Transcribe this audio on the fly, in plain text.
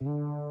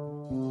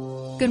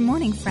Good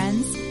morning,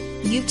 friends.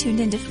 You've tuned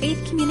into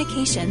Faith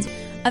Communications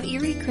of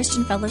Erie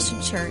Christian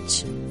Fellowship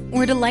Church.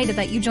 We're delighted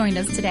that you joined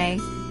us today.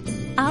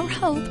 Our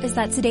hope is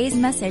that today's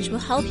message will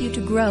help you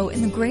to grow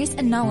in the grace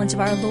and knowledge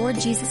of our Lord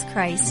Jesus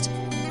Christ.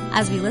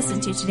 As we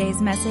listen to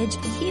today's message,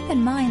 keep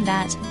in mind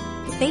that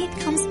faith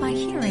comes by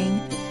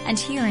hearing, and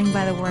hearing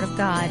by the Word of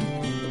God.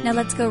 Now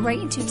let's go right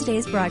into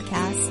today's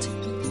broadcast.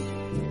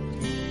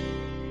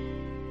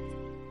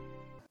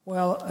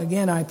 Well,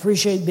 again, I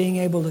appreciate being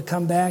able to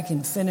come back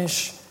and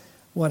finish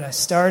what I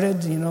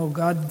started. You know,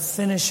 God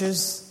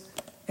finishes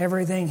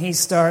everything He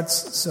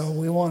starts, so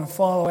we want to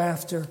follow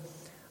after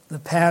the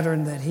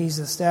pattern that He's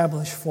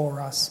established for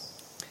us.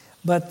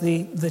 But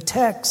the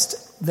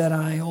text that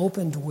I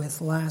opened with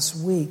last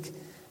week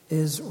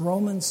is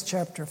Romans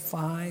chapter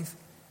 5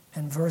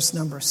 and verse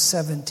number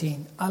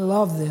 17. I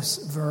love this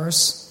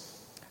verse.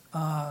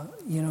 I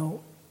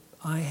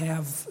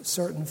have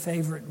certain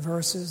favorite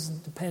verses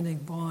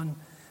depending upon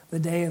the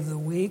day of the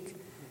week.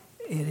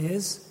 It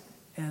is.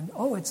 And,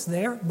 it's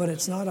there, but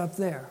it's not up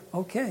there.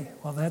 Okay,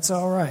 well, that's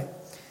all right.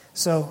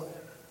 So,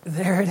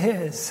 there it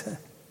is.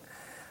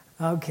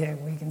 Okay,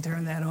 we can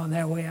turn that on.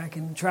 That way I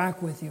can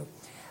track with you.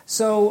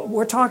 So,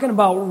 we're talking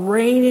about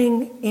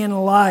reigning in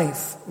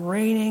life.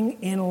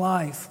 Reigning in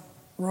life.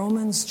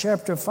 Romans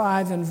chapter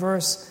 5 and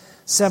verse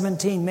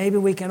 17. Maybe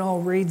we can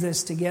all read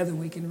this together.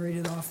 We can read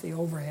it off the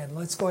overhead.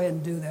 Let's go ahead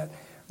and do that.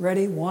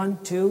 Ready? 1,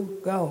 2,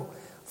 go.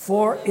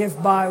 For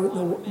if by the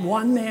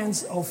one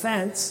man's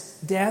offense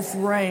death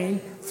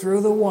reigned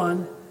through the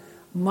one,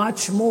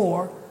 much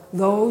more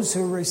those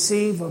who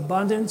receive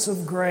abundance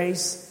of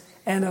grace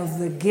and of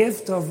the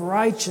gift of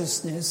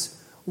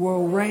righteousness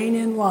will reign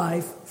in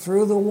life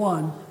through the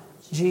one,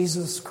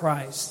 Jesus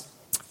Christ.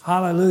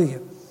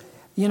 Hallelujah.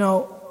 You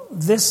know,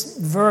 this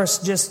verse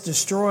just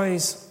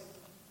destroys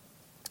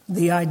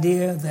the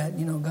idea that,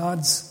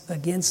 God's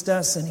against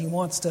us and He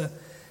wants to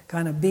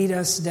kind of beat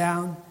us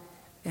down.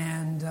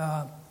 And,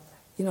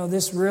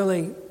 this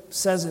really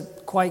says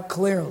it quite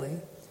clearly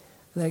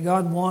that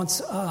God wants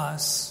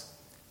us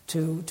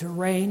to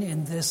reign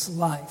in this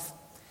life.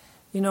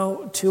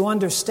 To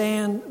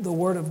understand the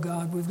Word of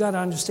God, we've got to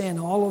understand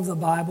all of the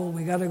Bible.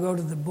 We've got to go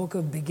to the book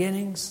of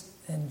beginnings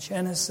in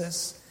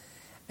Genesis.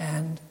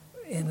 And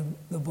in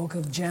the book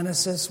of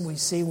Genesis, we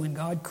see when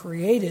God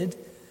created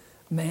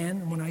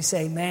man. When I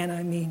say man,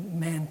 I mean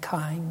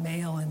mankind,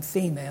 male and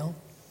female.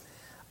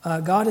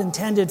 God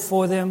intended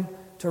for them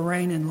to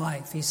reign in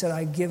life. He said,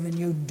 I've given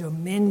you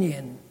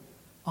dominion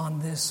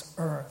on this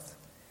earth.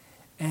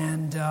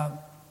 And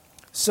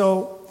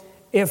so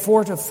if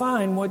we're to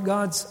find what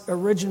God's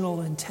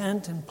original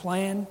intent and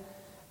plan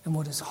and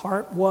what His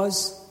heart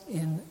was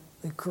in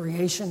the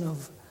creation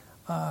of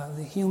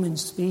the human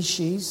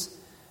species,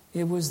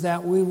 it was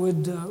that we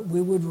would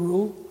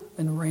rule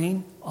and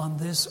reign on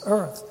this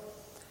earth.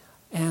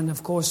 And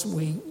of course,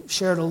 we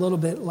shared a little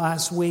bit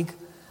last week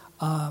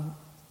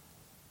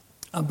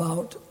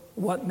about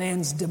what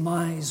man's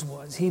demise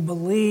was. He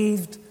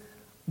believed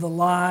the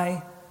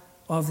lie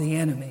of the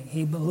enemy.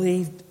 He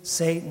believed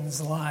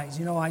Satan's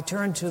lies. I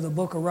turned to the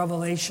book of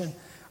Revelation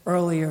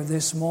earlier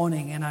this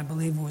morning, and I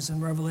believe it was in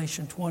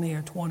Revelation 20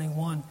 or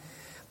 21.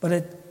 But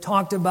it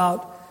talked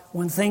about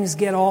when things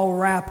get all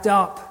wrapped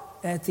up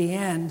at the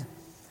end,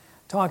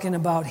 talking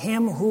about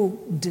him who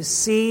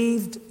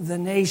deceived the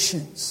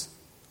nations.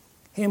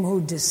 Him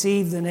who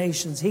deceived the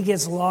nations. He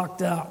gets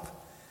locked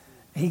up.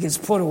 He gets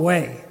put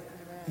away,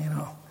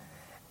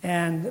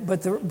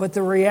 But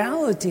the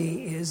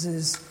reality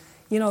is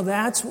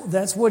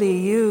that's what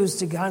he used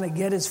to kind of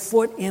get his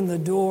foot in the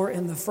door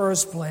in the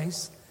first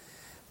place.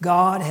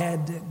 God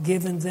had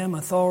given them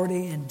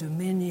authority and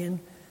dominion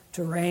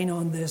to reign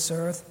on this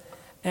earth.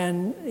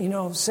 And,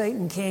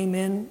 Satan came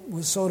in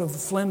with sort of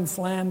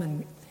flim-flam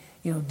and,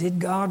 did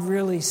God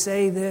really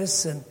say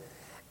this?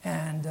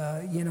 And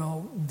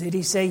did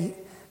He say,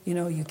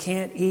 you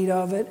can't eat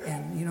of it?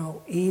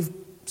 And, Eve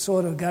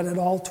sort of got it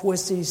all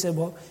twisted.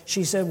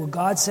 She said,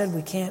 God said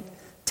we can't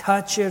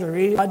touch it or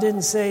eat it. God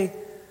didn't say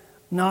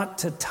not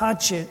to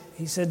touch it.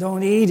 He said,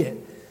 don't eat it.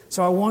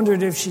 So I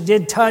wondered if she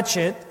did touch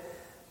it,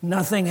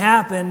 nothing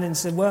happened, and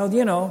said,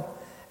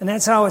 and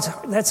that's how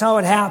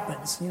it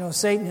happens.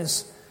 Satan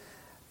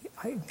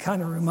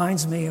kind of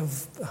reminds me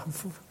of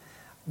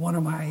one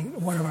of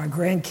our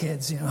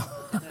grandkids,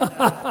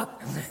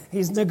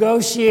 He's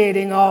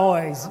negotiating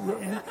always.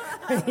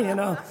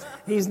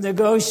 He's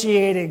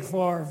negotiating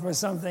for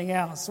something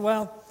else.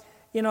 Well,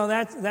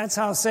 that's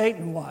how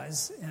Satan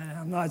was. And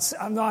I'm not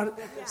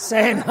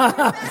saying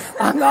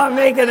I'm not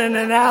making an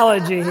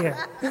analogy here.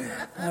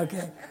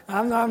 Okay,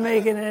 I'm not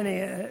making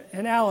any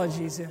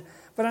analogies here.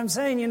 But I'm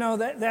saying,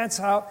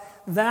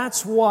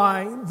 that's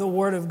why the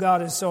Word of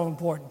God is so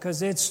important,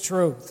 because it's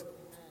truth.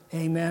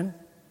 Amen.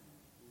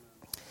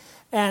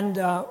 And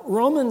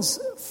Romans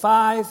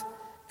 5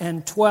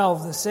 and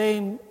 12, the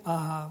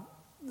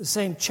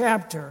same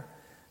chapter,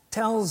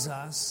 tells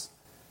us,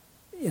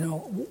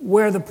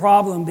 where the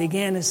problem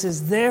began. It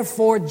says,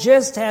 therefore,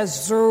 just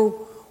as through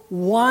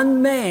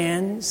one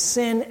man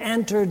sin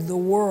entered the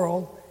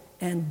world,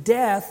 and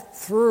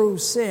death through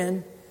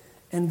sin,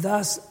 and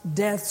thus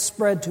death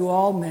spread to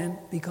all men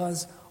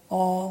because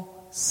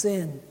all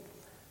sinned.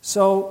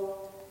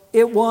 So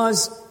it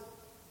was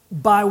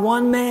by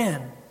one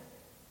man.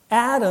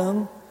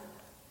 Adam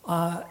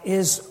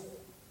is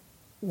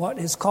what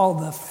is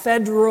called the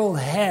federal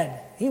head.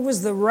 He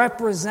was the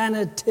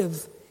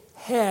representative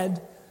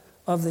head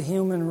of the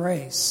human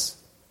race.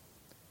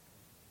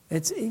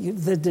 It's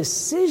the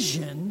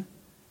decision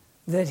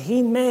that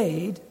he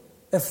made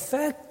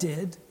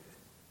affected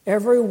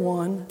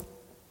everyone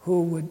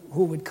who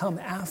would come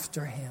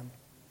after him.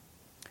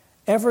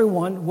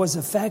 Everyone was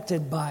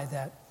affected by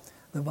that.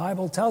 The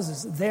Bible tells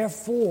us,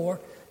 therefore,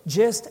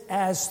 just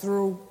as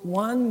through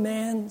one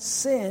man's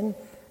sin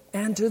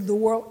entered the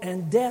world,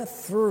 and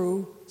death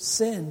through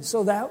sin.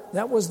 So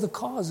that was the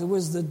cause. It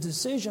was the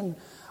decision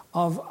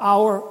of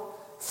our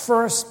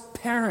first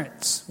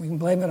parents. We can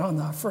blame it on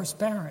our first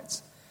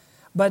parents.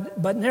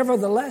 But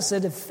nevertheless,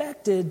 it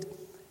affected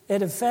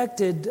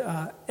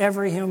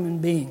every human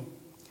being.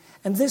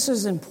 And this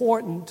is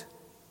important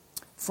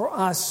for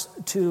us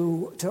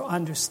to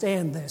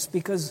understand this,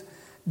 because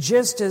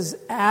just as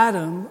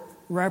Adam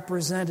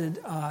represented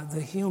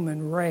the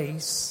human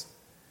race,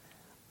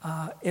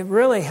 it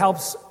really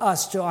helps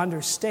us to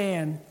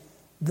understand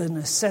the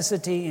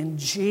necessity in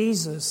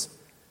Jesus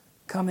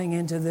coming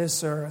into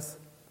this earth,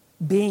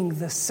 being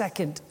the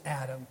second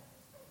Adam.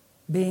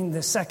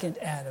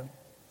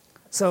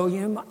 So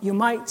you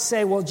might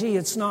say, well, gee,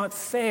 it's not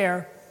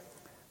fair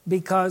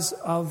because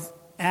of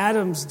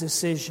Adam's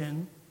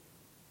decision.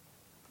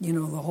 You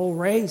know, the whole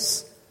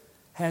race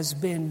has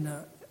been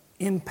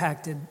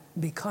impacted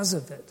because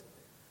of it.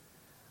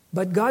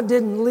 But God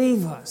didn't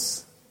leave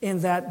us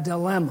in that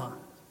dilemma.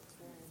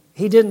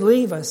 He didn't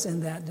leave us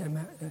in that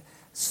dilemma.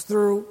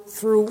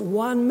 Through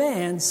one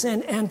man,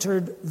 sin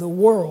entered the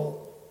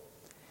world.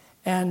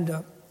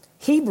 And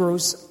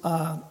Hebrews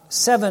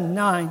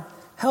 7:9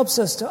 helps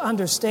us to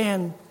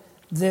understand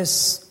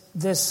this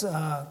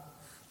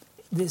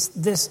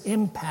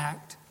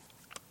impact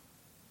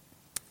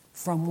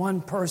from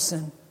one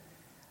person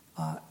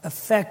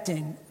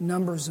affecting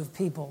numbers of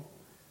people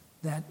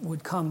that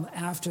would come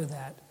after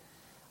that.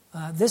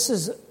 This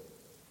is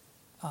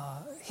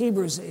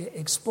Hebrews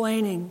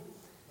explaining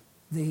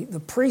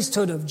the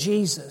priesthood of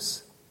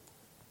Jesus,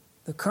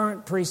 the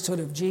current priesthood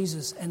of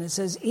Jesus. And it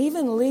says,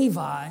 even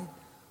Levi,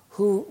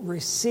 who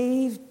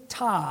received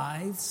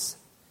tithes,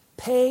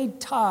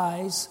 paid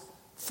tithes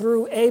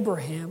through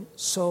Abraham,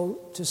 so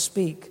to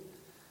speak.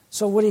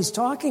 So what he's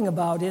talking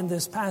about in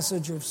this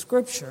passage of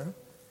Scripture,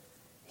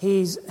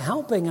 he's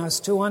helping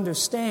us to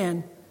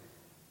understand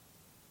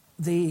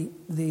the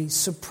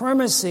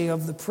supremacy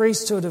of the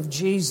priesthood of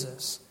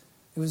Jesus.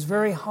 It was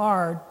very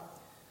hard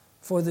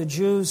for the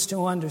Jews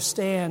to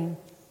understand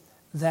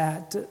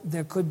that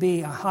there could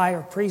be a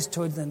higher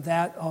priesthood than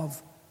that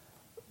of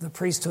the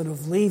priesthood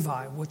of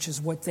Levi, which is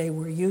what they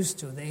were used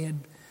to. They had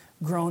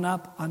grown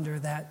up under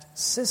that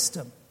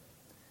system.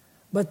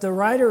 But the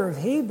writer of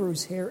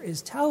Hebrews here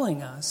is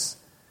telling us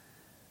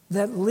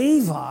that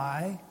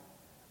Levi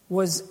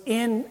was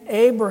in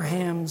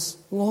Abraham's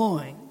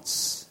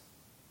loins.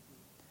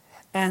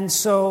 And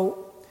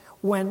so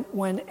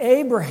when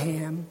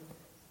Abraham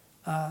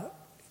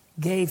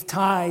gave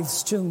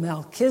tithes to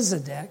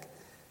Melchizedek,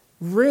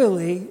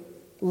 really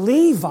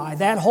Levi,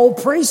 that whole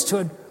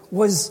priesthood,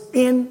 was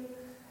in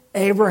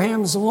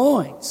Abraham's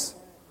loins.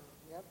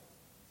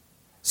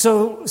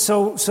 So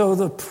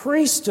the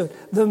priesthood,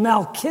 the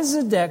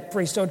Melchizedek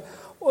priesthood,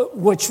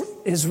 which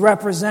is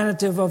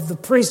representative of the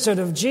priesthood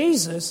of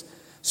Jesus,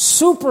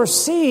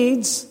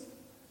 supersedes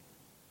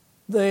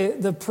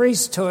the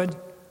priesthood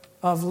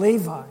of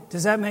Levi.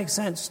 Does that make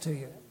sense to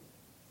you?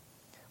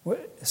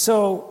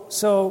 So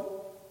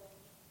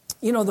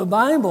you know, the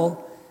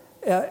Bible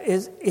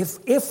is,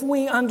 if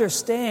we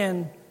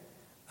understand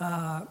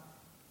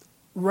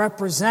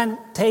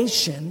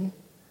representation,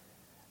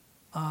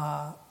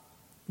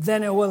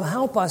 then it will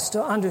help us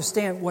to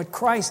understand what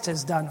Christ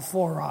has done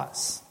for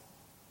us.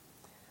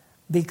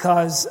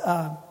 Because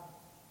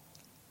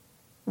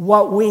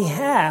what we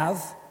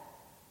have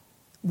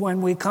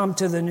when we come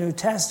to the New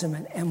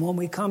Testament and when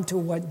we come to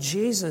what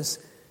Jesus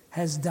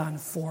has done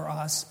for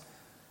us,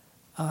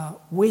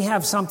 we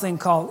have something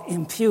called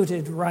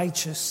imputed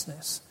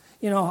righteousness.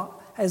 You know,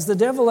 has the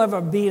devil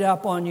ever beat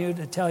up on you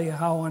to tell you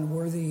how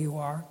unworthy you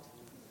are?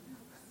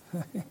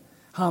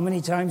 How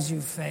many times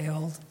you've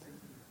failed?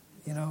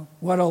 You know,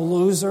 what a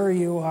loser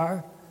you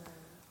are.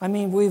 I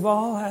mean, we've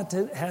all had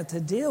to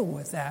deal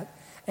with that.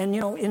 And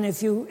you know, and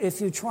if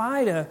you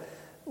try to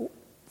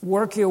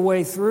work your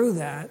way through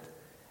that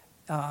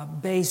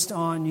based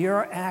on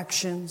your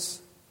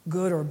actions,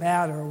 good or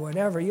bad or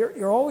whatever,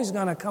 you're always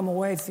going to come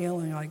away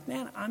feeling like,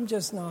 man, I'm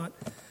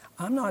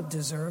not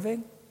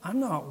deserving. I'm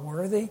not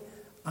worthy.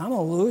 I'm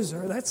a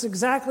loser. That's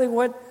exactly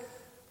what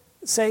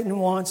Satan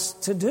wants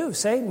to do.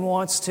 Satan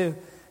wants to,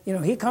 you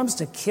know, he comes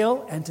to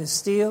kill and to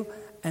steal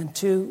and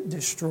to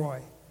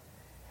destroy.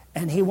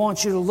 And he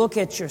wants you to look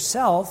at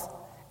yourself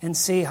and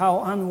see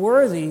how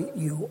unworthy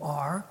you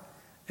are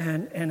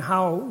and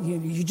how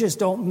you just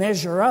don't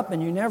measure up,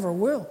 and you never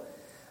will.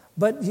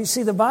 But you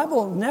see, the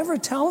Bible never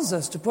tells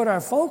us to put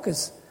our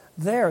focus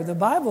there. The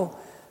Bible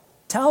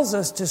tells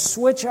us to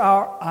switch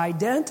our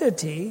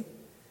identity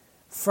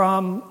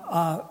from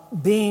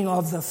being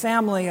of the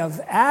family of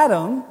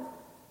Adam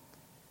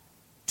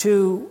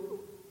to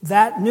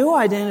that new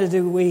identity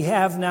we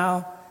have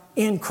now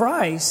in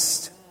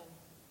Christ.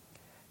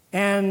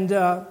 And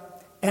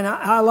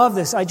I love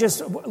this. I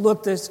just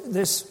looked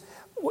this.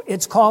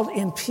 It's called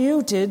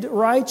imputed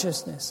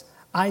righteousness.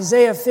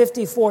 Isaiah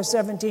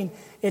 54:17.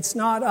 It's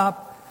not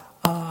up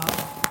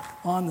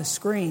on the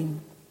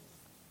screen,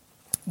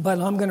 but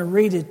I'm going to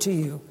read it to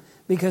you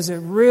because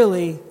it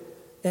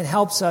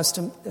helps us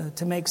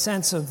to make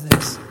sense of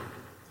this.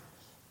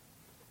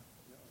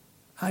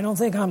 I don't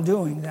think I'm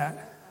doing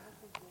that.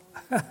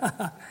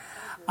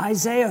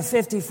 Isaiah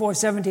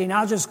 54:17.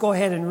 I'll just go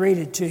ahead and read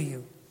it to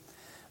you.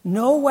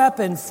 No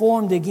weapon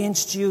formed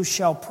against you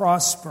shall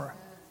prosper,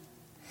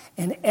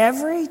 and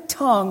every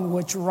tongue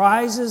which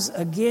rises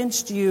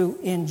against you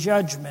in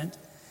judgment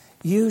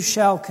you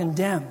shall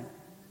condemn.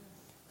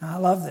 Now, I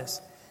love this.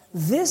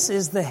 This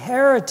is the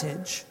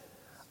heritage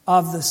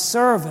of the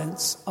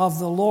servants of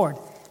the Lord.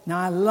 Now,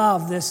 I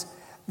love this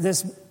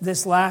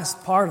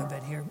last part of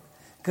it here,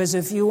 because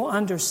if you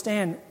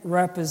understand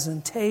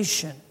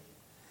representation,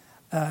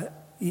 and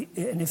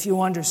if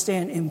you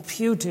understand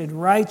imputed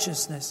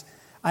righteousness,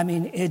 I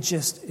mean,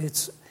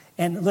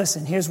 and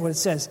listen, here's what it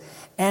says.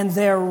 And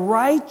their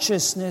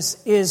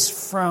righteousness is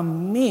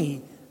from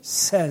me,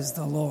 says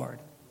the Lord.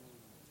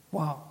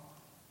 Wow.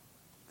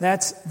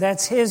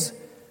 That's his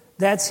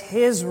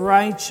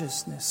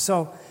righteousness.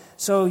 So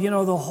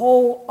the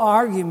whole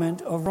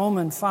argument of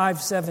Romans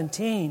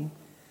 5:17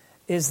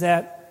 is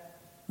that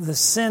the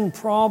sin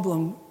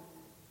problem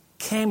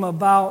came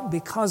about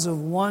because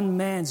of one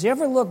man's. You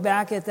ever look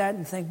back at that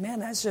and think, man,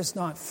 that's just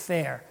not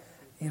fair,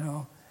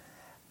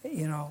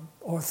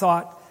 or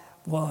thought,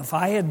 well, if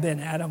I had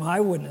been Adam, I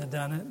wouldn't have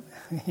done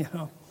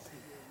it,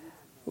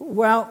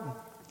 Well,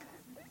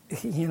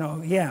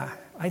 yeah,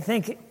 I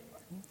think,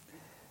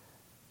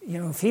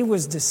 if he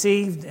was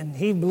deceived and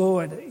he blew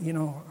it,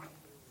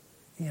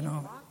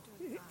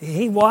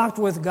 he walked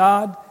with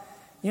God,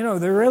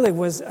 there really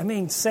was,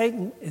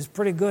 Satan is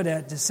pretty good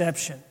at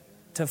deception,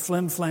 to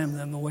flim-flam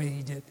them the way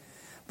he did.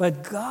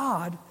 But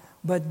God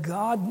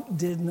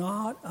did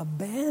not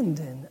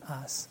abandon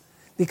us,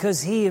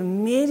 because he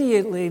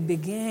immediately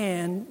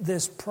began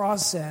this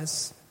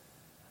process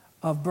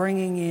of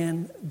bringing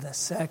in the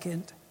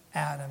second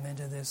Adam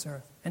into this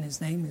earth. And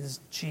his name is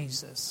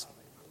Jesus.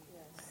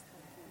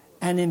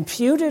 And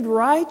imputed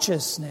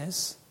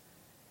righteousness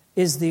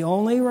is the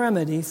only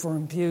remedy for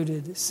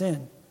imputed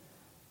sin.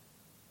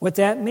 What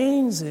that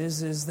means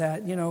is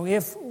that,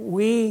 if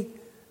we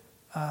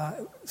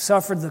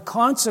suffered the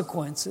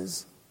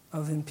consequences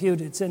of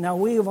imputed sin. Now,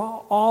 we've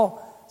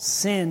all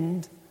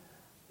sinned,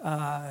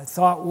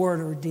 thought,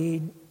 word, or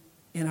deed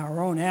in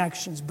our own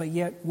actions, but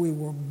yet we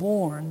were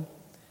born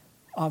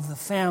of the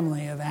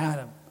family of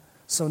Adam.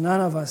 So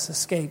none of us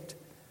escaped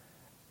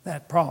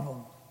that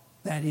problem,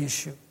 that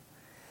issue.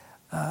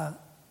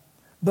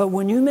 But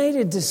when you made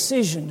a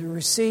decision to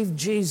receive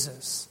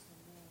Jesus,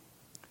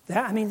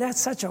 that's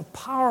such a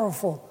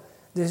powerful.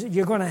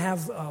 You're going to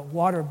have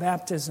water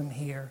baptism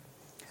here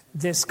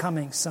this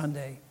coming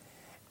Sunday,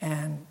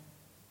 and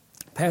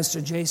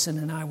Pastor Jason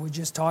and I were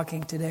just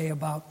talking today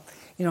about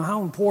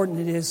how important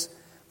it is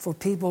for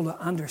people to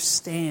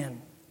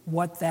understand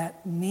what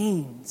that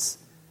means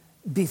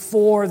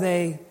before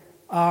they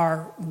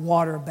are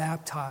water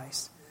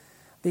baptized.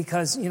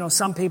 Because,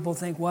 some people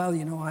think, well,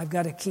 I've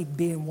got to keep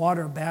being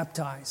water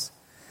baptized.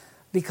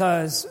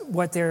 Because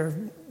what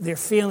they're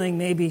feeling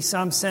may be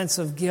some sense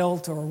of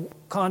guilt or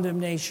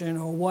condemnation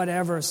or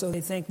whatever. So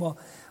they think, well,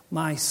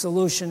 my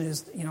solution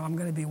is, I'm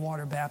going to be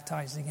water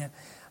baptized again.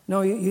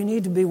 No, you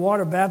need to be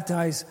water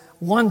baptized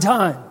one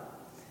time.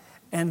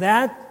 And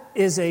that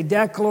is a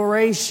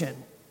declaration.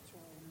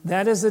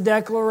 That is a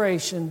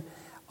declaration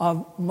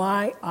of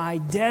my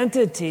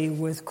identity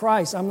with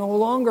Christ. I'm no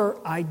longer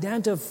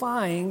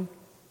identifying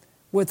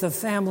with the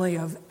family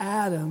of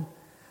Adam.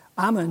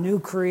 I'm a new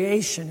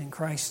creation in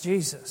Christ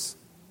Jesus.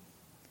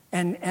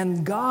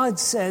 And God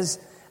says,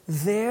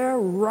 their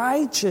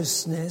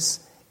righteousness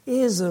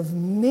is of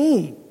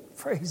me.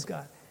 Praise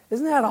God.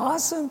 Isn't that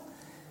awesome?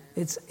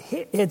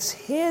 It's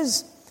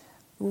His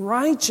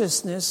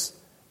righteousness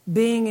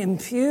being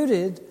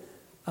imputed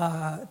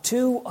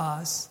to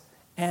us,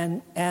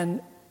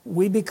 and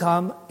we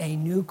become a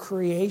new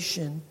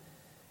creation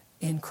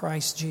in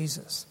Christ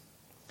Jesus.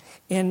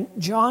 In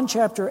John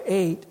chapter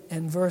 8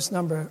 and verse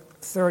number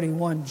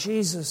 31,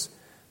 Jesus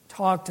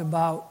talked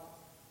about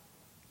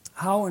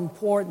how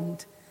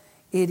important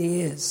it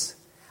is.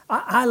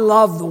 I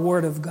love the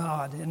Word of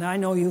God, and I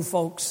know you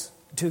folks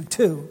do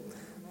too.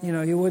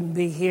 You wouldn't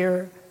be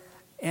here.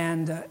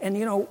 And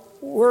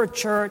we're a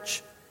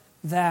church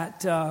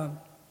that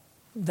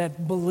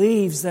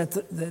believes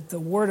that the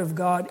Word of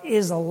God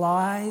is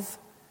alive,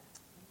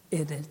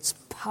 it's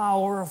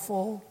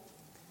powerful,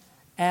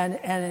 and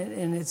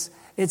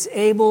it's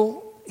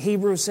able,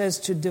 Hebrews says,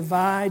 to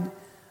divide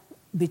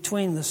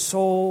between the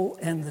soul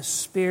and the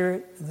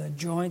spirit, the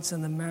joints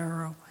and the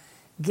marrow,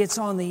 gets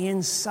on the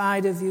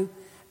inside of you,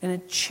 and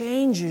it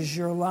changes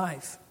your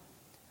life.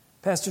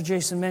 Pastor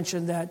Jason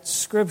mentioned that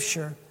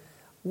scripture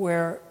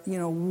where,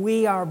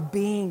 we are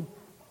being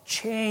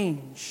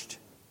changed.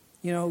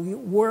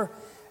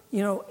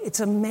 It's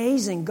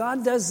amazing.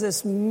 God does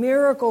this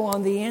miracle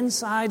on the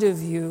inside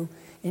of you,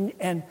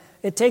 and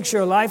it takes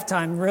your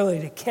lifetime really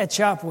to catch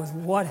up with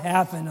what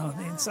happened on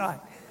the inside.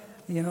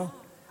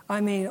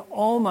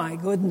 Oh my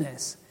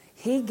goodness.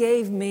 He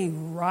gave me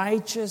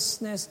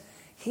righteousness.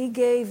 He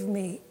gave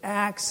me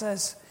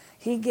access.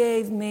 He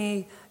gave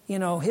me,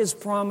 His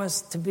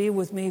promise to be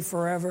with me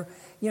forever.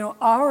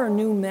 Our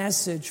new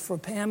message for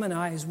Pam and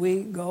I as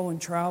we go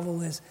and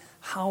travel is,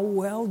 how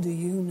well do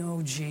you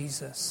know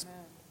Jesus?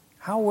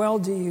 How well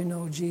do you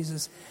know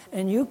Jesus?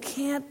 And you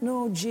can't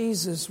know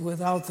Jesus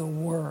without the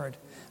Word,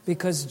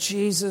 because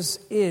Jesus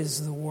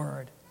is the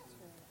Word.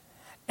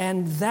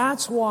 And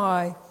that's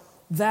why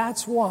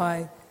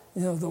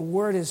the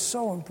Word is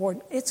so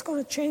important. It's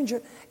going to change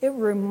it. It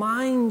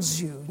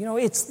reminds you.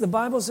 The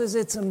Bible says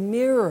it's a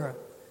mirror.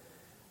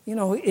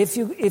 If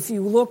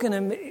you look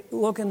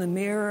in the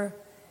mirror,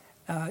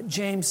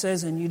 James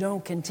says, and you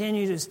don't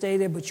continue to stay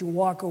there, but you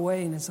walk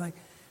away, and it's like,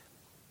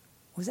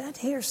 was that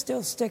hair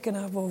still sticking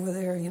up over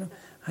there?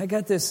 I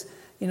got this.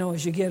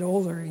 As you get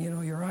older,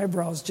 your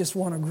eyebrows just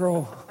want to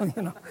grow.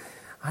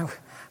 I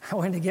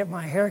went to get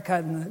my hair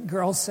cut, and the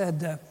girl said,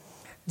 "Do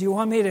you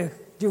want me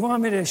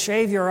to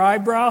shave your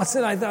eyebrows?"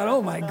 And I thought,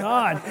 oh my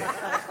God,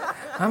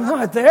 I'm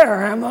not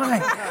there, am I?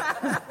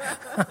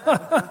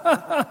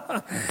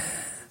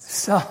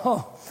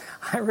 So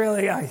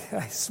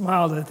I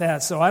smiled at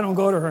that. So I don't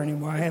go to her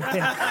anymore.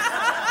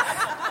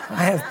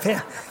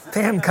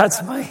 Pam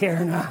cuts my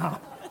hair now.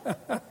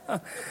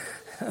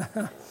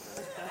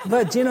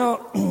 But you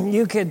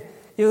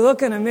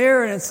look in the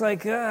mirror and it's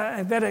like,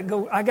 I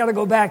got to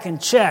go back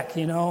and check.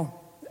 You don't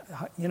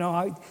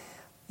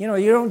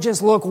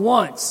just look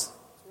once.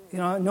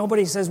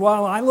 Nobody says,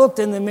 well, I looked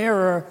in the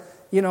mirror,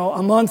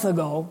 a month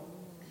ago.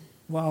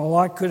 Well, a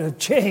lot could have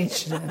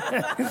changed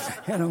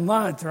in a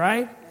month,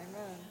 right? Amen.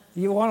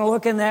 You want to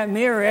look in that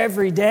mirror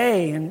every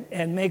day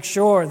and make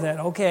sure that,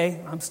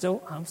 okay, I'm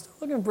still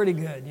looking pretty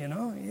good,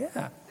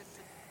 yeah.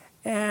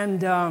 And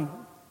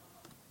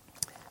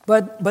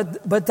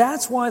but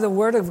that's why the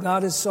Word of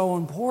God is so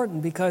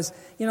important, because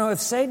if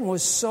Satan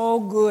was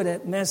so good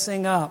at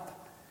messing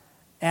up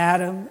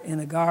Adam in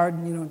the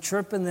garden,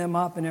 tripping them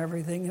up and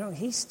everything,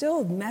 he's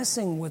still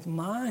messing with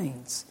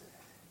minds.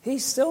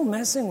 He's still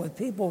messing with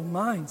people's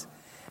minds.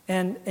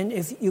 And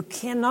if you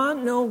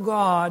cannot know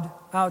God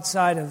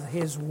outside of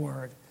His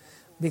Word,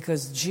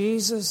 because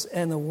Jesus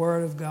and the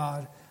Word of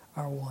God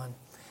are one.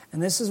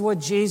 And this is what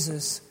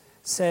Jesus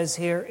says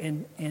here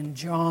in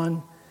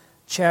John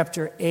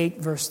chapter 8,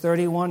 verse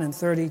 31 and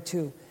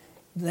 32.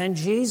 Then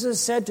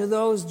Jesus said to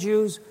those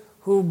Jews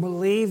who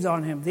believed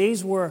on Him.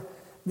 These were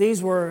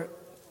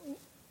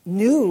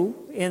new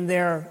in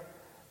their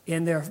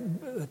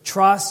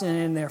trust and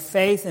in their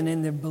faith and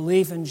in their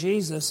belief in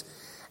Jesus.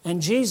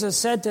 And Jesus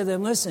said to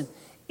them, listen,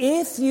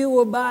 if you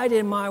abide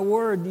in my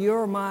word,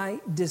 you're my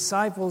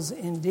disciples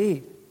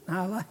indeed.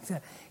 I like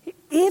that.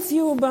 If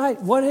you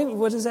abide, what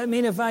does that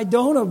mean if I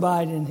don't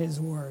abide in His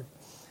word?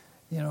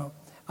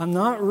 I'm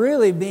not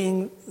really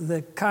being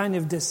the kind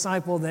of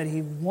disciple that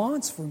He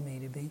wants for me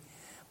to be.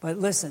 But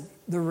listen,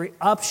 the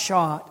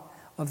upshot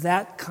of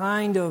that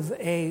kind of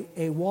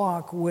a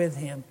walk with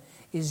Him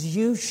is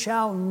you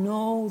shall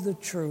know the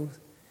truth,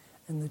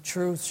 and the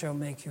truth shall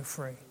make you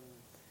free.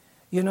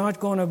 You're not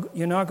going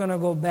to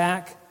go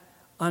back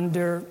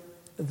under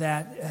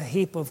that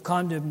heap of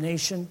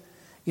condemnation.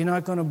 You're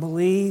not going to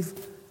believe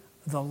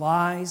the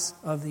lies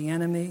of the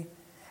enemy.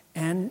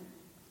 And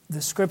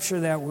the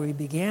scripture that we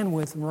began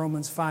with,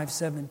 Romans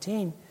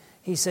 5:17,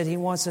 he said He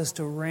wants us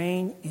to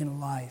reign in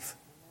life.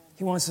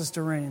 He wants us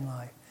to reign in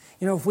life.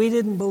 If we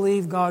didn't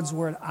believe God's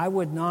word, I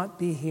would not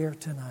be here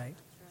tonight.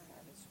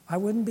 I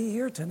wouldn't be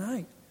here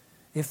tonight.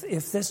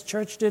 If this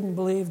church didn't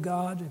believe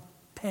God, if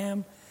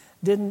Pam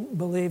didn't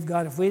believe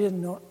God, if we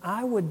didn't know,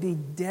 I would be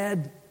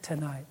dead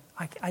tonight.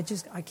 I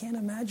can't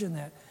imagine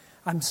that.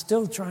 I'm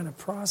still trying to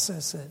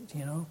process it,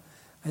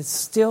 It's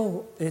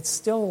still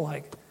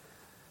like,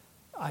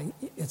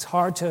 it's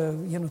hard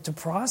to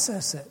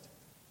process it,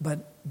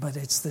 but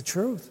it's the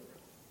truth.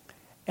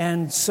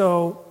 And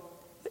so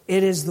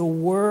it is the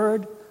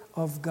Word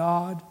of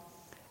God.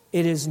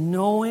 It is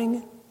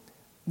knowing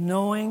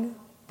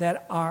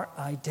that our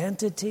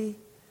identity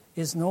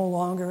is no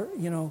longer,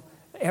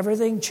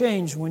 everything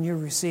changed when you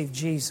received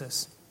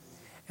Jesus.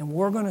 And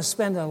we're going to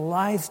spend a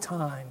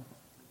lifetime.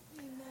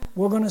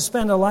 We're going to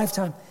spend a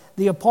lifetime.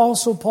 The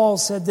Apostle Paul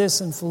said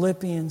this in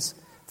Philippians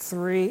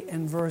 3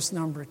 and verse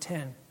number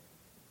 10.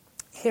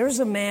 Here's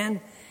a man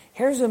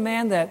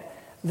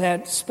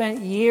that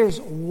spent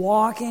years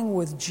walking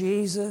with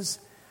Jesus.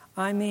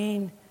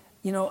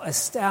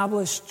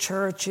 Established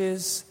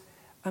churches.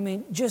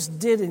 Just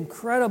did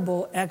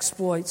incredible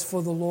exploits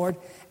for the Lord.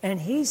 And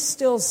he's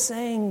still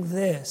saying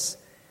this.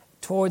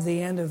 toward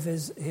the end of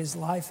his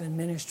life and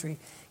ministry.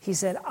 He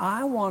said,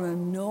 I want to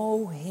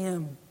know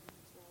him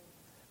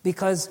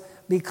because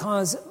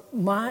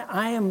my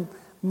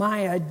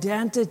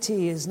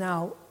identity is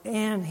now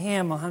in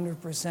him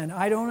 100%.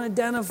 I don't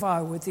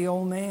identify with the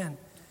old man.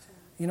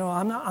 You know,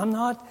 I'm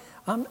not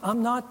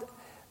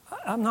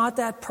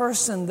that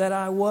person that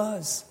I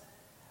was.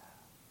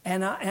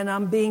 And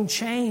I'm being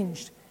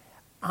changed.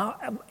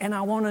 And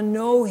I want to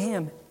know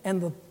him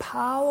and the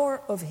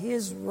power of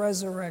his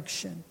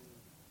resurrection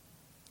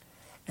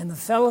and the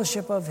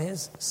fellowship of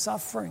his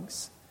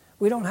sufferings.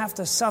 We don't have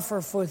to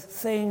suffer for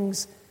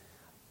things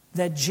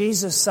that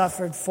Jesus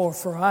suffered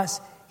for us.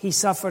 He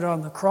suffered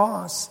on the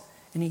cross,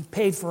 and he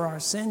paid for our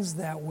sins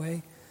that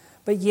way.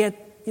 But yet,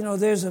 you know,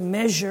 there's a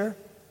measure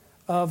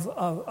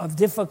of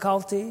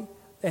difficulty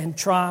and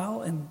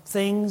trial and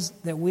things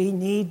that we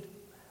need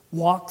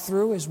walk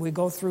through as we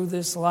go through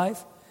this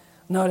life.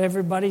 Not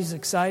everybody's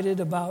excited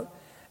about,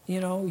 you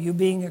know, you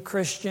being a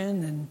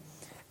Christian and,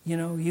 you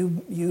know,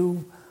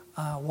 you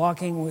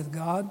walking with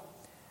God.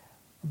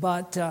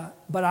 But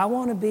I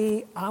want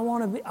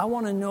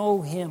to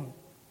know him.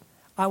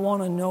 I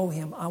want to know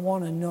him. I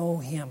want to know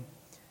him.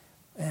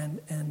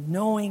 And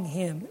knowing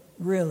him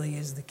really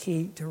is the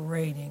key to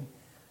reigning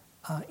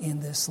in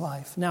this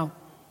life. Now,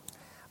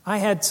 I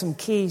had some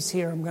keys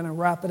here. I'm going to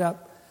wrap it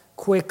up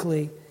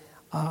quickly.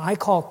 I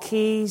call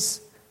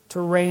keys to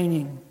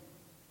reigning.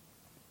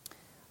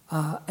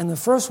 And the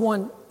first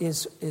one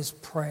is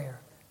prayer.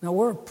 Now,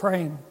 we're a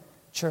praying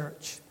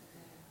church.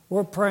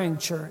 We're a praying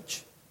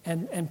church.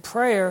 And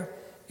prayer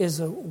is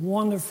a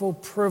wonderful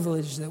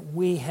privilege that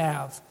we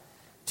have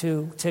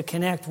to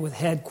connect with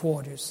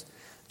headquarters,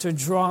 to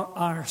draw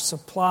our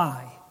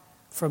supply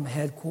from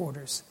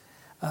headquarters,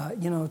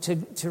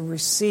 to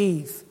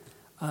receive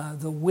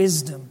the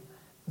wisdom,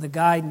 the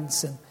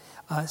guidance. And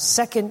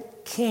 2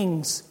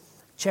 Kings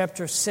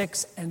chapter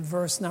 6 and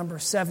verse number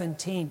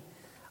 17.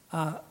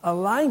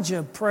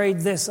 Elijah prayed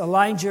this.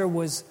 Elijah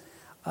was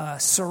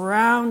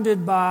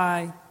surrounded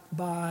by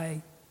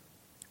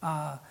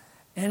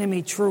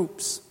enemy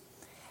troops,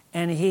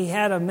 and he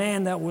had a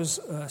man that was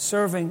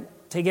serving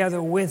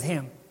together with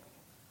him,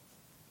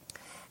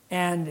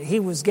 and he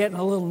was getting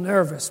a little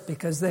nervous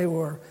because they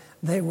were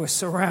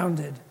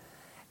surrounded.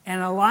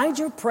 And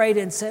Elijah prayed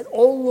and said,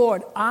 "Oh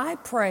Lord, I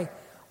pray,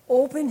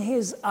 open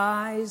his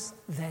eyes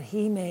that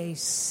he may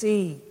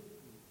see."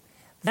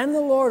 Then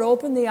the Lord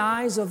opened the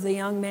eyes of the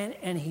young man,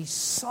 and he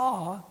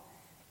saw,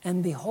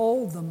 and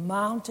behold, the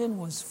mountain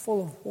was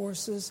full of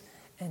horses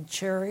and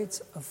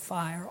chariots of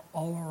fire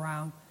all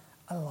around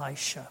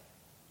Elisha.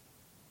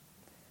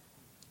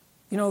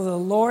 You know, the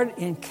Lord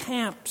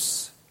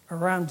encamps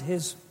around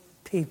his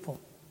people.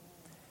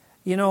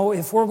 You know,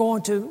 if we're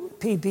going to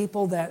be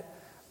people that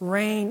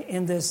reign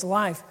in this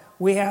life,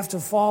 we have to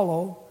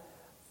follow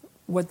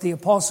what the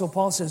Apostle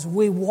Paul says.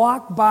 We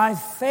walk by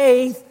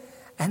faith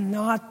and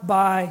not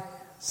by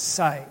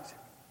sight.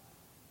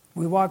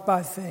 We walk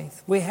by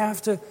faith. We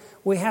have to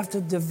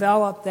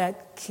develop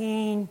that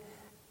keen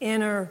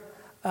inner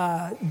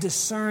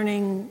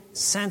discerning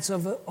sense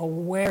of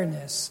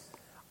awareness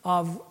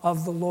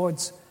of the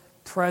Lord's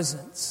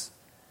presence.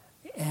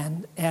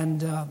 And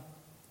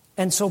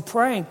so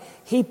praying,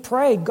 he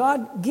prayed,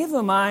 God, give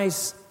him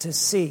eyes to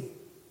see.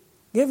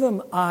 Give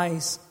him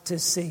eyes to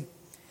see.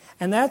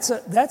 And that's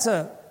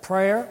a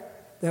prayer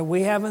that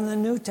we have in the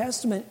New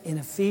Testament in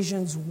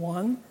Ephesians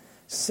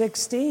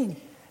 1:16.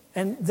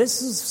 And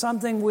this is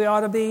something we ought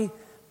to be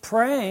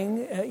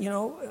praying,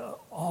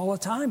 all the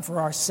time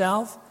for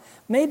ourselves.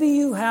 Maybe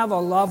you have a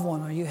loved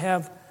one, or you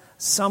have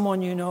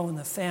someone you know in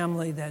the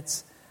family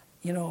that's,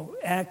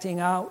 acting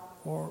out,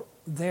 or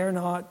they're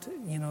not,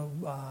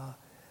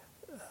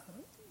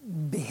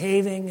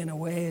 behaving in a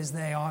way as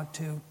they ought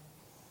to.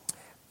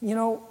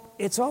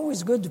 It's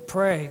always good to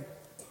pray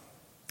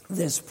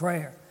this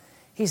prayer.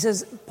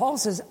 Paul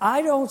says,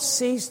 I don't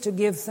cease to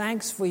give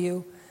thanks for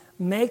you,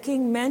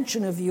 making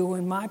mention of you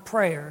in my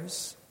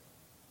prayers,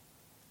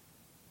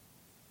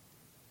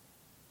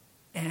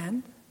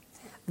 and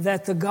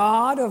that the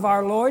God of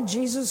our Lord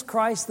Jesus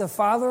Christ, the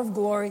Father of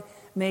glory,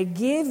 may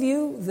give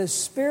you the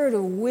spirit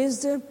of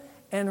wisdom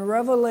and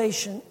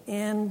revelation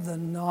in the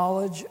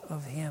knowledge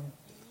of him.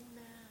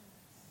 Amen.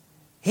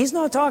 He's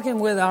not talking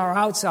with our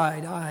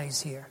outside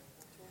eyes here.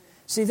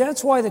 See,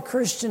 that's why the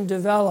Christian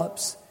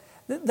develops.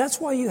 That's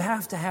why you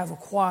have to have a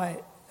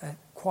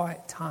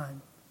quiet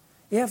time.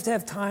 You have to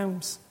have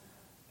times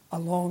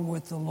alone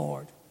with the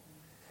Lord.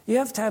 You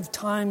have to have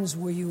times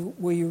where you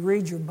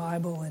read your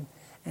Bible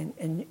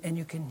and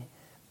you can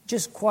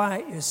just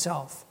quiet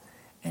yourself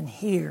and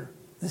hear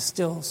the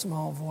still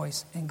small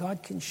voice, and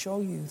God can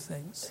show you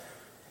things.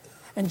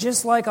 And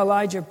just like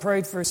Elijah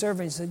prayed for his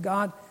servant, he said,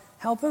 God,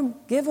 help him,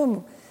 give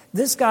him.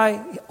 This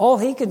guy, all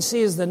he can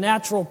see is the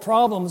natural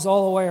problems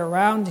all the way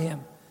around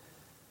him.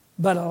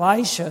 But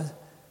Elisha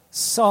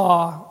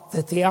saw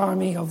that the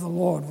army of the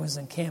Lord was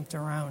encamped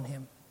around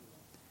him.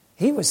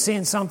 He was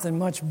seeing something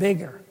much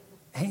bigger.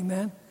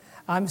 Amen.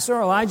 I'm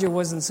sure Elijah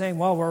wasn't saying,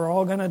 well, we're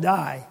all going to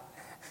die.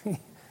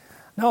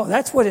 No,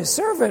 that's what his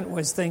servant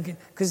was thinking,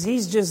 because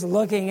he's just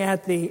looking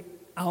at the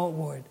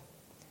outward.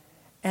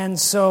 And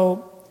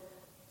so,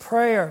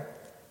 prayer.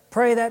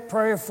 Pray that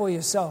prayer for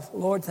yourself.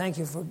 Lord, thank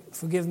you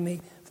for giving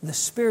me the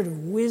spirit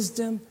of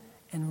wisdom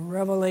and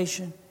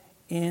revelation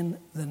in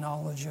the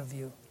knowledge of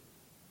you.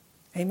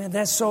 Amen.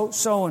 That's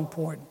so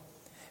important.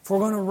 If we're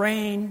going to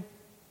reign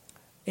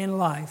in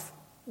life,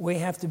 we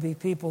have to be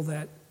people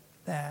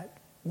that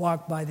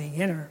walk by the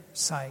inner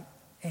sight.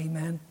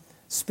 Amen.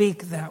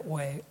 Speak that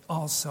way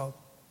also.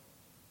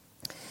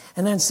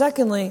 And then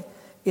secondly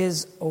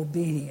is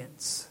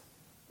obedience.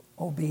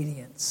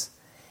 Obedience.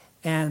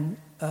 And,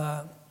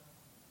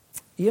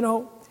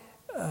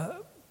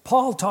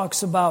 Paul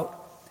talks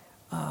about,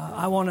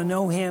 I want to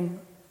know him.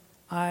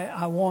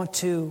 I want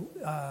to,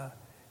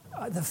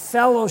 the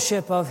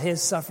fellowship of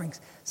his sufferings.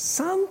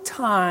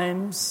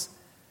 Sometimes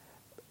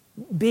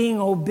being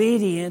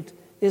obedient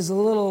is a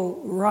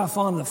little rough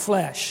on the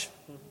flesh.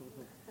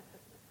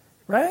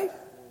 Right?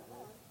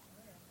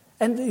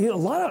 And a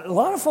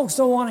lot of folks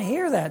don't want to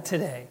hear that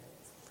today.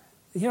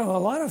 A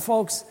lot of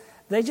folks,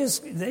 they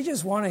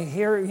just want to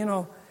hear,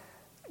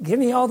 give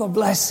me all the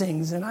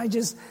blessings, and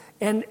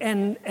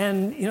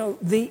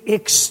the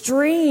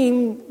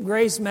extreme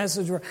grace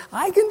message where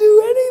I can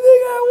do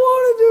anything I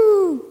want to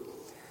do.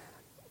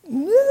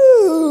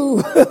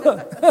 No.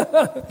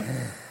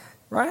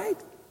 Right?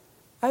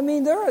 I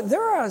mean,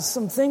 there are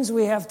some things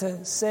we have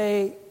to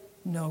say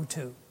no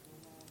to.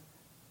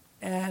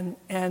 And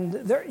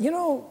there,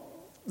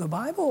 the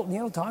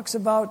Bible, talks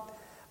about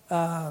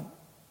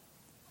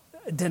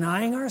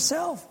denying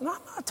ourselves. And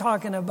I'm not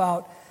talking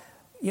about,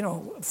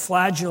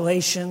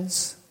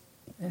 flagellations.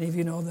 Any of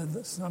you know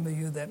that some of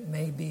you that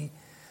may be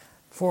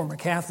former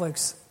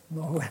Catholics,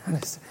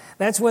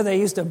 that's where they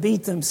used to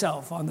beat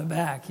themselves on the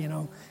back,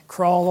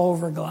 crawl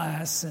over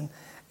glass and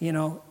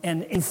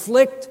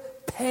inflict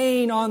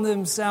pain on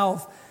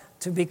themselves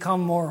to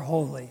become more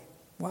holy.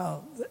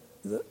 Well,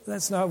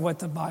 that's not what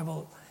the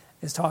Bible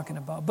is talking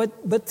about.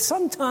 But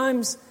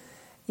sometimes,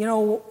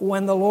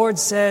 when the Lord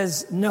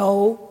says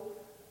no,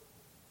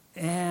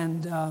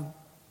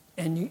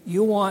 and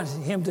you want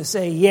him to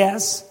say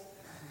yes,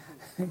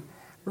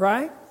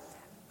 right?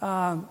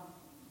 But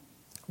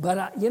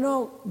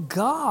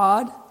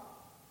God,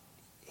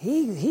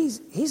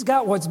 He's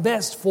got what's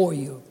best for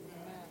you.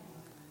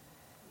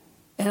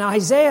 And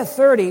Isaiah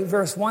 30,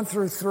 verse 1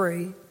 through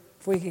 3,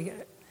 if we could get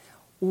it.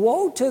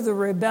 Woe to the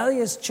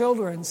rebellious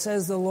children,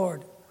 says the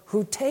Lord,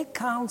 who take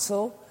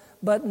counsel,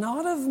 but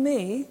not of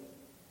me,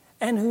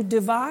 and who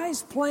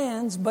devise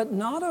plans, but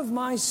not of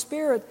my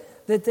spirit,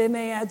 that they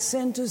may add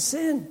sin to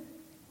sin.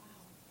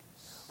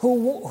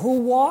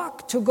 Who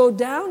walk to go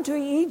down to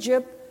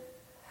Egypt,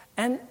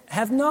 and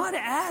have not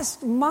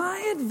asked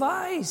my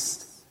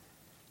advice,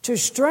 to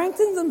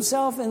strengthen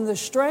themselves in the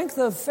strength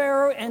of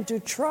Pharaoh, and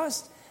to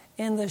trust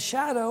in the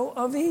shadow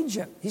of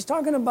Egypt. He's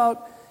talking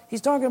about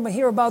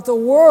here about the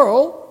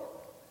world,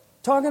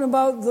 talking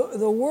about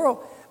the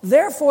world.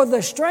 Therefore,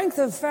 the strength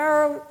of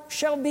Pharaoh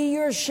shall be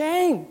your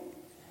shame,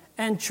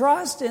 and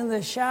trust in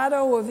the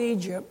shadow of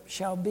Egypt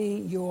shall be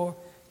your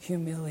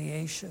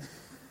humiliation.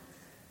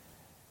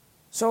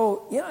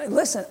 So,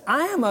 listen,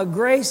 I am a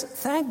grace,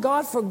 thank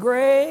God for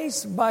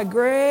grace, by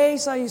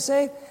grace are you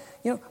saved.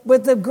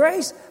 But the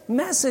grace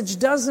message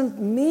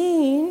doesn't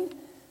mean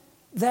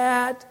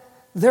that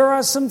there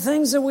are some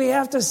things that we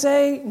have to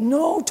say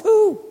no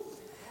to.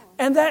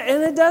 And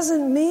it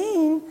doesn't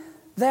mean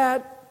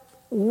that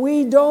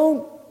we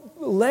don't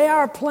lay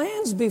our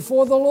plans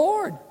before the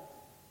Lord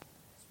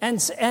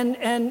and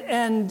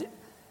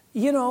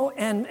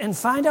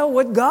find out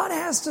what God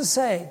has to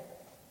say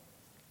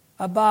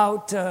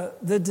about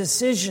the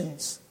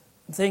decisions,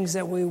 things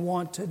that we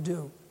want to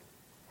do.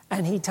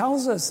 And he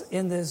tells us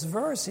in this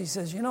verse, he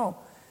says,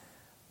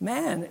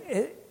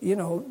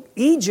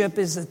 Egypt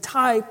is a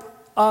type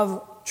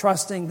of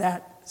trusting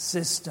that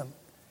system.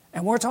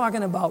 And we're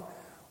talking about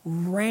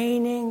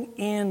reigning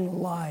in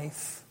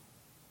life.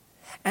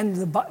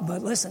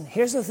 But listen,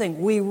 here's the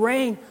thing. We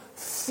reign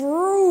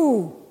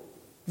through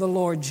the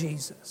Lord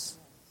Jesus.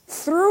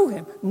 Through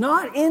him.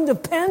 Not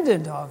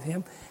independent of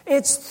him.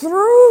 It's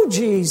through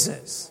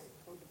Jesus.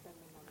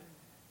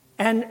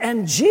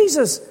 And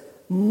Jesus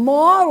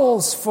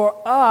models for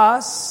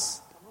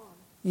us.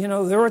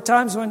 There were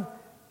times when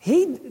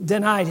he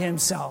denied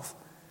himself.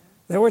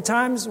 There were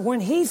times when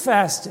he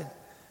fasted.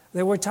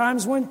 There were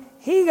times when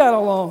he got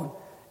alone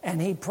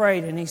and he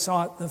prayed and he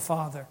sought the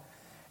Father.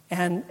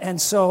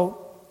 And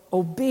so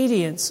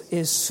obedience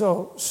is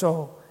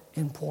so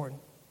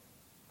important.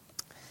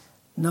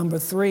 Number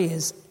 3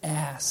 is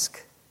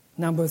ask.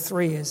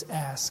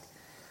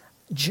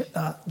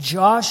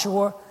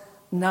 Joshua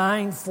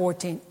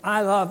 9:14.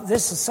 I love,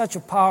 this is such a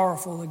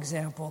powerful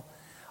example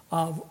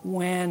of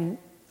when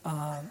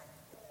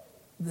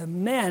the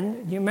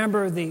men, you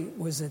remember the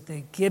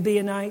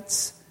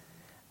Gibeonites?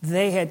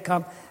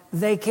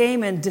 They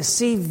came and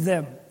deceived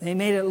them. They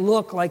made it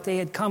look like they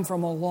had come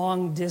from a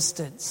long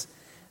distance.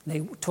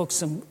 They took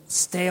some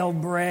stale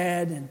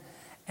bread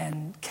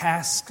and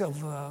cask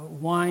of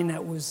wine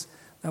that was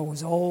that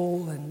was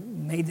old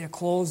and made their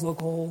clothes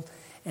look old.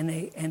 And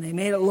they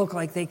made it look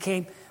like they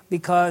came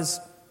because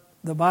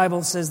the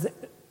Bible says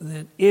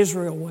that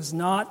Israel was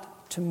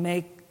not to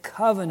make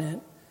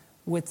covenant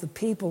with the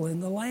people in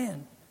the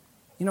land.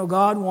 You know,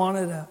 God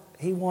wanted a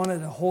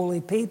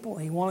holy people.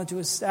 He wanted to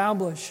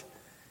establish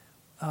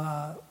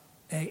a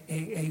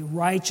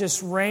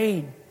righteous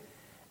reign.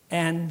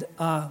 And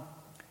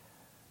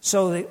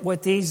so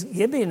what these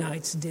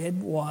Gibeonites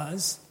did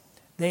was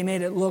they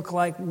made it look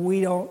like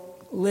we don't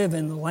live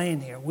in the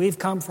land here. We've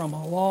come from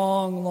a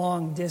long,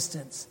 long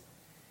distance.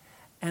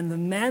 And the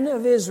men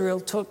of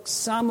Israel took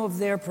some of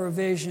their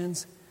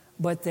provisions,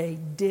 but they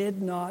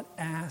did not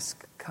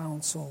ask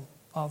counsel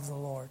of the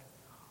Lord.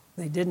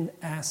 They didn't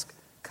ask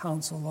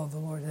counsel of the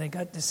Lord. They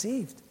got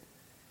deceived.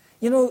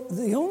 You know,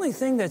 the only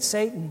thing that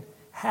Satan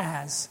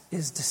has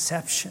is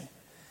deception.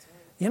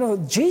 You know,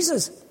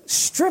 Jesus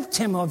stripped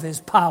him of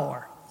his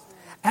power.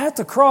 At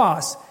the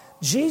cross,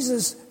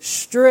 Jesus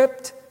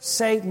stripped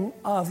Satan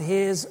of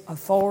his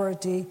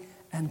authority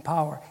and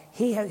power.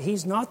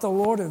 He's not the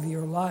Lord of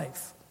your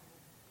life.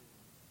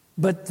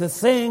 But the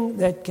thing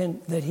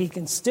that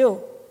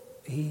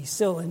he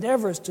still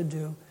endeavors to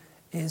do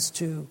is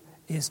to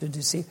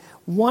deceive.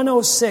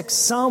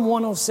 Psalm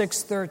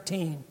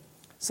 106:13.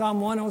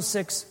 Psalm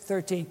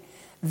 106:13.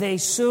 They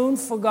soon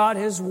forgot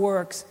his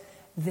works.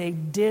 They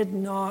did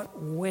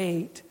not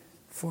wait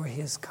for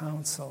his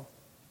counsel.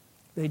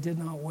 They did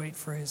not wait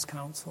for his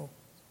counsel.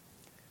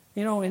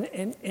 You know,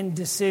 in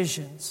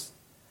decisions,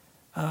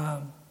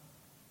 a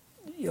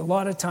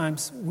lot of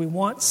times we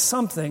want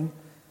something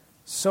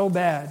so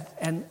bad,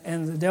 and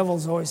the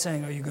devil's always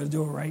saying, "Oh, you got to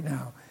do it right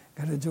now.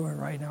 Got to do it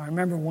right now." I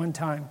remember one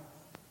time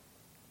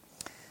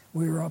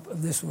we were up.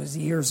 This was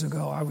years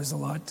ago. I was a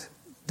lot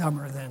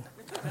dumber then.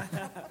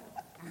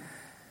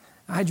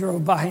 I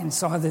drove by and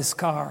saw this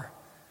car,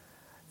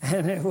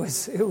 and it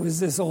was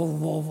this old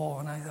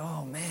Volvo, and I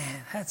thought, "Oh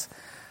man,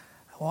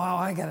 wow!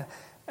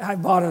 I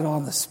bought it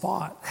on the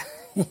spot."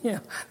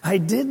 I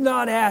did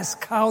not ask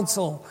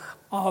counsel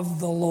of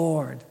the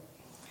Lord.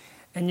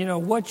 And you know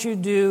what you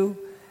do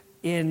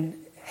in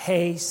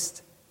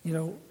haste, you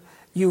know,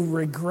 you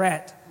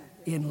regret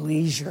in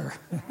leisure.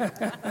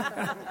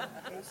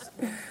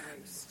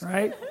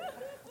 Right?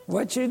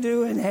 What you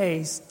do in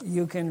haste,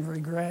 you can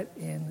regret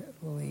in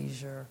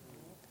leisure.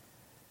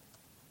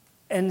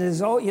 And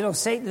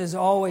Satan has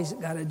always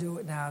got to do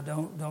it now.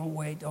 Don't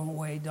wait.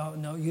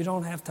 No, you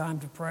don't have time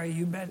to pray.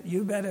 You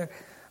better.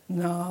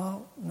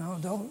 No,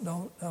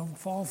 don't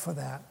fall for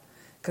that,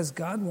 because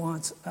God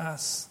wants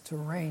us to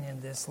reign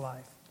in this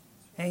life.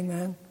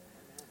 Amen.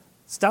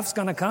 Stuff's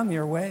going to come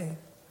your way.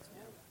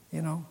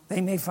 You know, they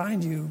may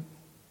find you.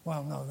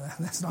 Well, no,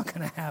 that's not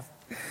going to happen.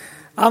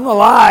 I'm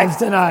alive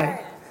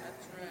tonight.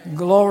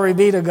 Glory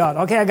be to God.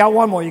 Okay, I got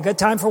one more. You got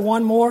time for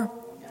one more?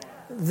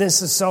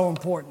 This is so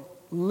important.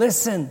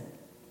 Listen.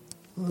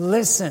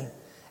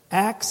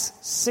 Acts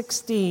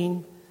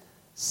 16,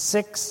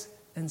 6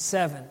 and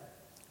 7.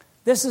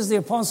 This is the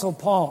Apostle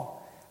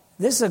Paul.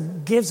 This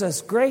gives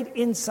us great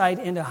insight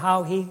into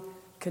how he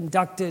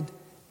conducted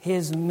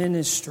his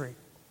ministry.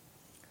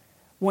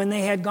 When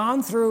they had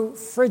gone through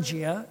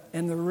Phrygia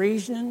and the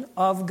region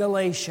of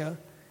Galatia,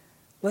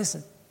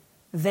 listen,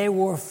 they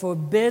were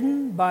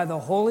forbidden by the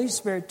Holy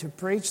Spirit to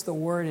preach the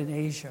word in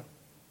Asia.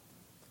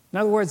 In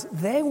other words,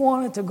 they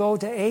wanted to go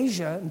to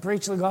Asia and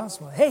preach the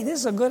gospel. Hey, this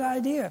is a good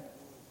idea.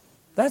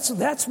 That's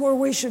where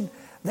we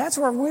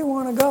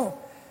want to go.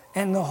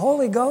 And the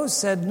Holy Ghost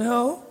said,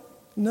 no.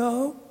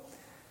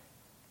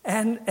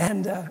 And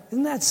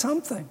isn't that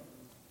something?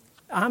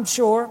 I'm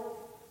sure,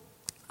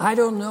 I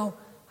don't know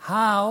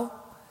how,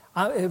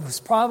 it was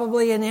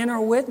probably an inner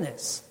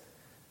witness.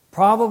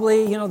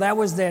 Probably, that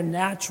was their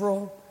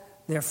natural,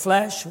 their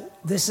flesh.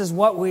 This is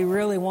what we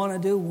really want to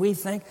do, we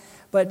think.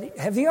 But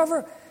have you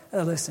ever,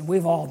 listen,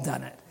 we've all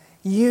done it.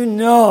 You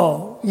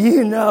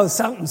know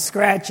something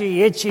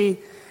scratchy, itchy.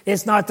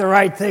 It's not the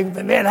right thing,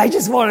 but man, I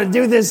just want to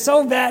do this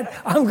so bad,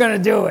 I'm going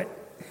to do it.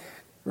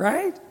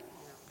 Right?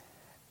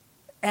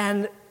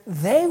 And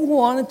they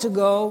wanted to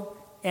go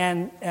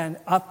and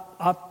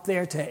up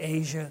there to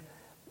Asia,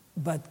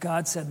 but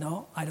God said,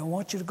 no, I don't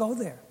want you to go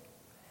there.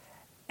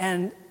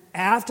 And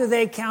after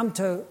they came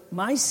to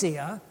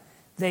Mysia,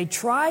 they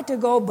tried to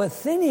go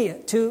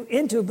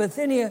into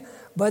Bithynia,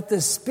 but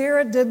the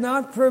Spirit did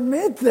not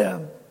permit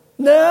them.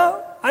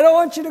 No, I don't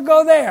want you to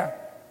go there.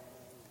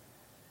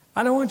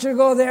 I don't want you to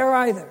go there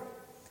either.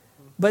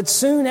 But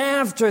soon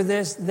after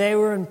this, they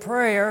were in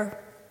prayer,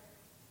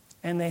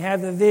 and they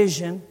had the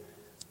vision.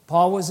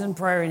 Paul was in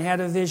prayer and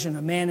had a vision,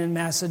 a man in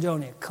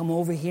Macedonia, come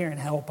over here and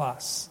help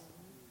us.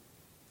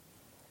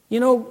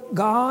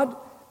 God,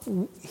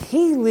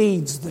 He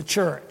leads the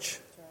church.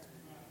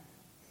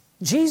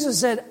 Jesus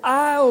said,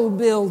 I'll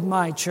build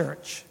my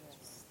church.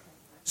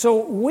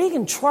 So we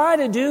can try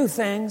to do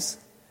things,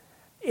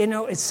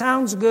 it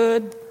sounds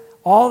good,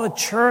 all the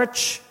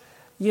church,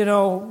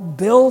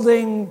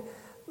 building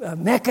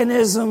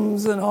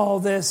mechanisms and all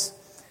this.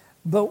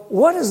 But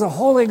what does the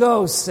Holy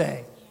Ghost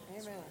say?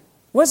 Amen.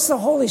 What's the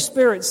Holy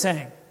Spirit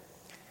saying?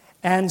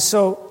 And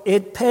so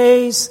it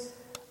pays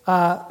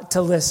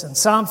to listen.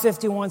 Psalm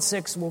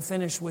 51:6, we'll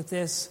finish with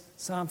this.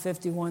 Psalm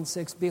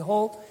 51:6,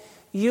 behold,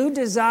 you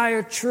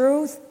desire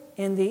truth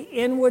in the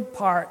inward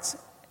parts,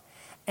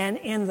 and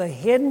in the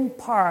hidden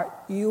part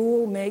you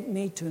will make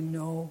me to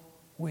know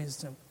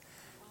wisdom.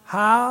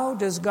 How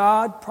does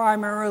God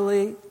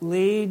primarily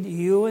lead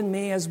you and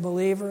me as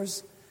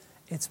believers?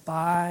 It's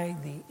by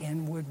the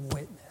inward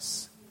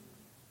witness.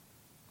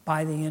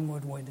 By the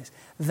inward witness.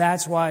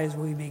 That's why as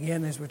we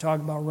begin, as we're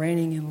talking about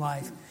reigning in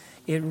life,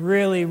 it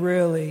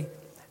really,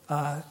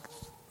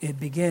 it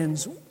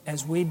begins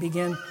as we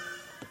begin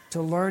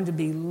to learn to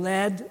be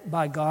led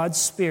by God's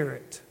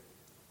Spirit.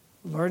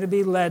 Learn to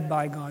be led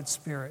by God's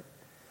Spirit.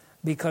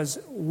 Because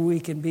we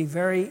can be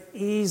very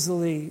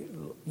easily,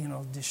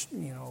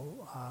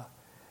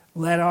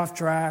 led off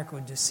track or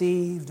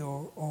deceived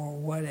or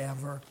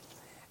whatever.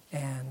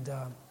 And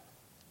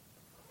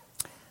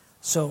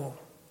so,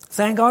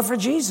 thank God for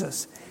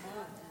Jesus.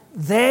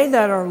 They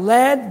that are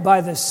led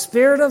by the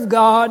Spirit of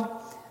God,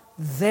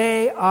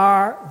 they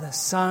are the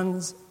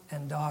sons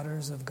and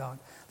daughters of God.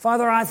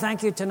 Father, I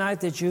thank you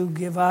tonight that you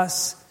give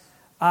us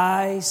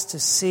eyes to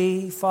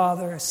see,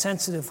 Father,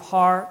 sensitive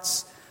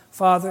hearts,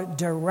 Father,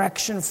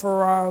 direction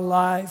for our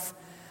life.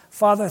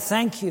 Father,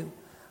 thank you.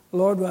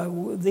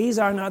 Lord, these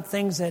are not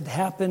things that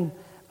happen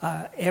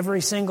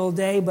every single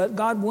day, but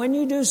God, when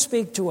you do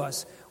speak to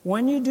us,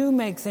 when you do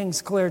make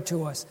things clear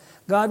to us,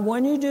 God,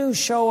 when you do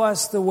show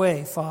us the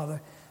way,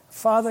 Father,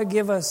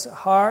 give us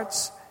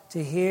hearts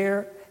to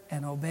hear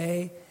and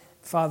obey.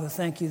 Father,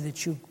 thank you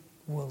that you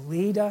will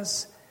lead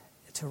us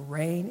to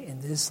reign in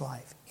this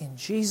life. In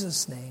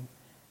Jesus' name,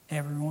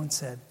 everyone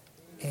said,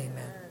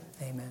 amen.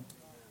 Amen.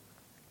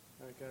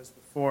 All right, guys,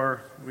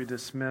 before we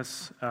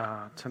dismiss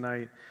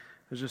tonight,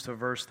 there's just a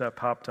verse that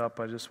popped up.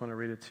 I just want to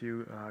read it to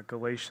you.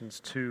 Galatians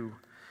 2,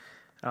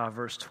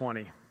 verse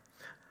 20.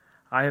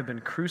 I have been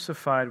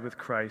crucified with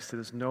Christ. It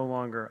is no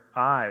longer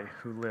I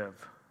who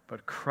live,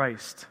 but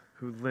Christ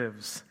who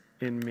lives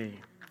in me.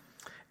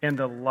 And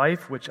the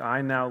life which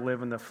I now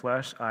live in the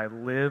flesh, I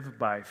live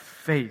by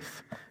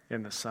faith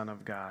in the Son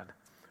of God,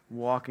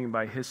 walking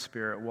by His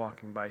Spirit,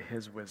 walking by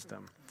His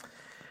wisdom.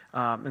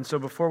 And so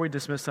before we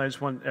dismiss, I just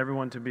want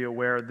everyone to be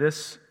aware,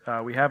 this,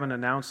 we haven't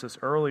announced this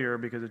earlier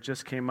because it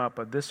just came up,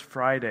 but this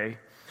Friday,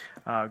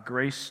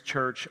 Grace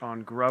Church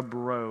on Grubb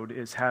Road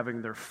is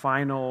having their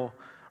final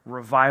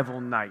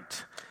revival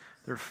night,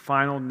 their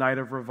final night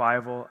of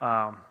revival.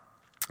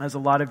 As a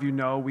lot of you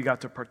know, we got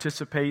to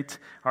participate.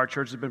 Our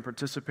church has been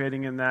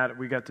participating in that.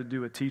 We got to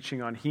do a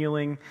teaching on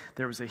healing.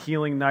 There was a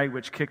healing night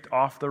which kicked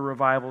off the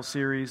revival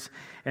series.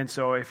 And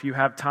so if you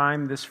have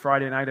time this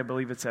Friday night, I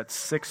believe it's at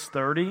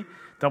 6:30.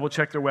 Double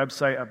check their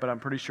website, but I'm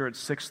pretty sure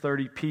it's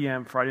 6:30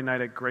 p.m. Friday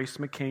night at Grace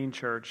McCain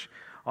Church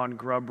on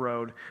Grubb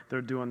Road.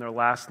 They're doing their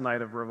last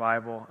night of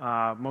revival.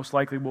 Most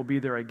likely we'll be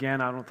there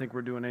again. I don't think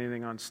we're doing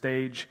anything on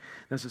stage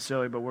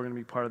necessarily, but we're going to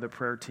be part of the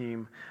prayer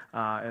team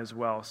as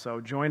well.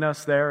 So join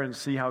us there and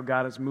see how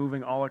God is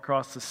moving all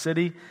across the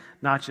city,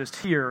 not just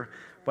here,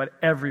 but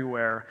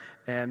everywhere.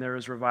 And there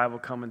is revival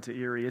coming to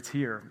Erie. It's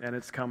here, and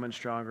it's coming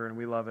stronger, and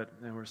we love it,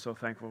 and we're so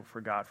thankful for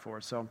God for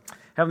it. So,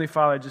 Heavenly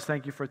Father, I just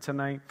thank you for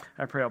tonight.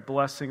 I pray a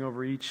blessing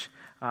over each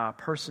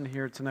person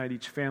here tonight,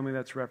 each family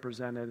that's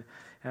represented.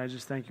 And I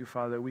just thank you,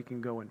 Father, that we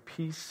can go in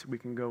peace, we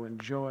can go in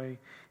joy,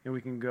 and we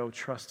can go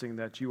trusting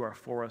that you are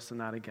for us and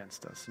not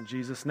against us. In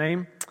Jesus'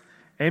 name,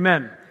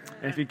 amen.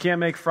 And if you can't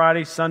make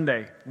Friday,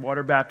 Sunday,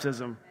 water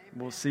baptism.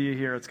 We'll see you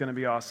here. It's going to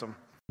be awesome.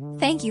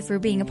 Thank you for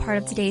being a part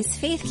of today's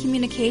Faith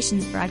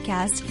Communications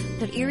broadcast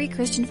of Erie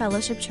Christian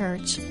Fellowship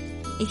Church.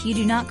 If you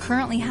do not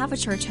currently have a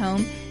church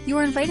home, you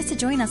are invited to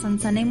join us on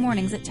Sunday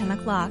mornings at 10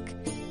 o'clock.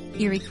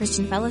 Erie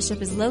Christian Fellowship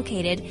is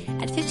located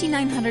at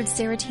 5900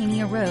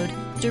 Saratania Road,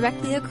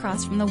 directly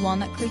across from the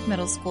Walnut Creek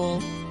Middle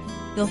School.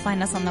 You'll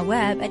find us on the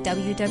web at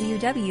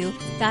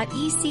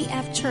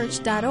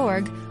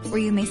www.ecfchurch.org,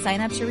 where you may sign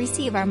up to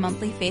receive our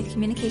monthly Faith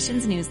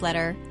Communications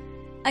newsletter.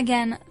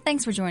 Again,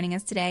 thanks for joining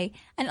us today,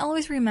 and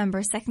always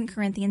remember 2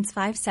 Corinthians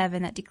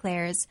 5:7 that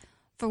declares,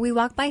 "For we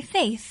walk by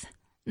faith,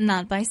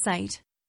 not by sight."